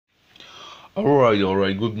All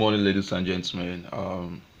right. Good morning, ladies and gentlemen.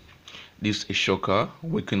 This is a shocker.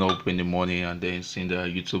 Waking up in the morning and then seeing that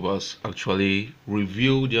YouTubers actually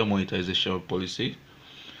review their monetization policy.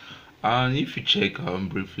 And if you check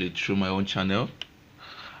briefly through my own channel,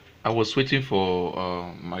 I was waiting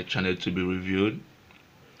for my channel to be reviewed.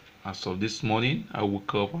 As of this morning, I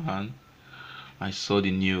woke up and I saw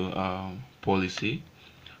the new policy.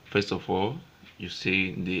 First of all, you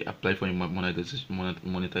see they apply for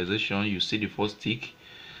monetization. You see the first tick,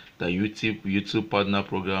 the YouTube partner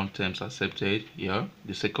program terms accepted. Yeah.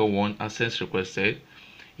 The second one, access requested.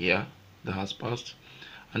 Yeah, that has passed.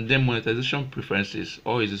 And then monetization preferences.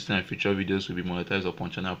 All existing and future videos will be monetized upon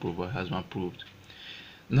channel approval has been approved.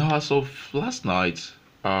 Now, as of last night,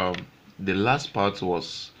 the last part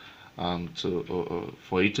was to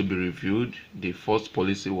for it to be reviewed. The first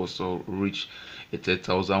policy was to reach a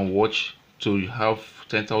 10,000 watch to have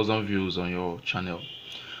 10,000 views on your channel.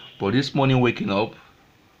 But this morning, waking up,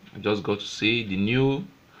 I just got to see the new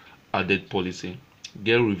added policy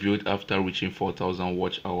get reviewed after reaching 4,000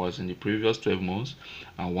 watch hours in the previous 12 months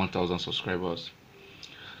and 1,000 subscribers.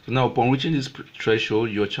 So now, upon reaching this threshold,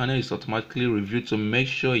 your channel is automatically reviewed to make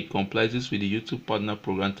sure it complies with the YouTube partner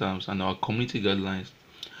program terms and our community guidelines.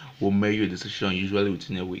 Will make your decision usually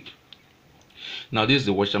within a week. Now, this is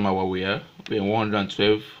the watch time hour we are. We're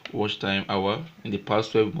 112 watch time hour in the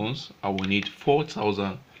past 12 months. I will need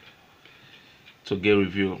 4,000 to get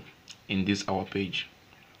review in this our page.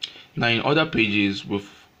 Now, in other pages, we've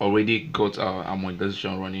already got our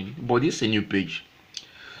monetization running, but this is a new page.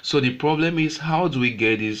 So the problem is, how do we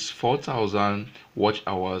get these 4,000 watch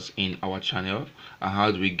hours in our channel, and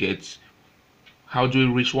how do we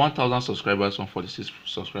reach 1,000 subscribers from 46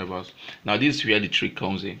 subscribers? Now, this is where the trick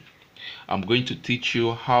comes in. I'm going to teach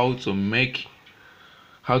you how to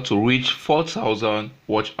reach 4,000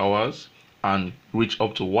 watch hours and reach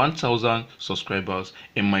up to 1,000 subscribers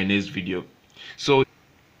in my next video. So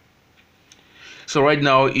right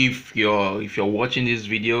now, if you're watching this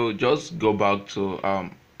video, just go back to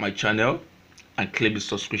my channel and click the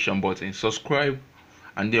subscription button, subscribe,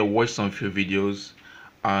 and then watch some few videos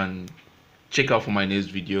and check out for my next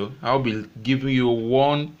video. I'll be giving you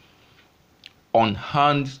one on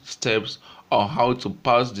hand steps on how to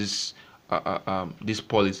pass this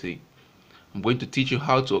policy. I'm going to teach you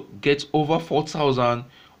how to get over 4,000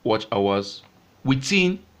 watch hours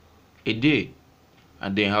within a day,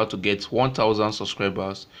 and then how to get 1,000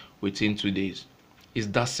 subscribers within 2 days. It's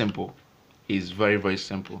that simple. It's very, very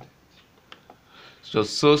simple. So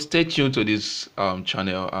stay tuned to this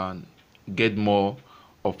channel and get more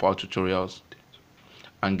of our tutorials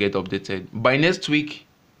and get updated. By next week,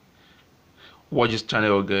 watch this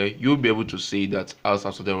channel again. You'll be able to see that as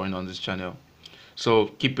I started running on this channel. So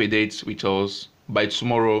keep a date with us. By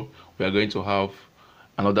tomorrow, we are going to have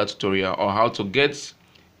another tutorial on how to get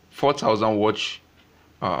 4,000 watch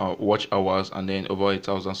hours and then over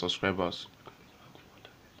 1,000 subscribers.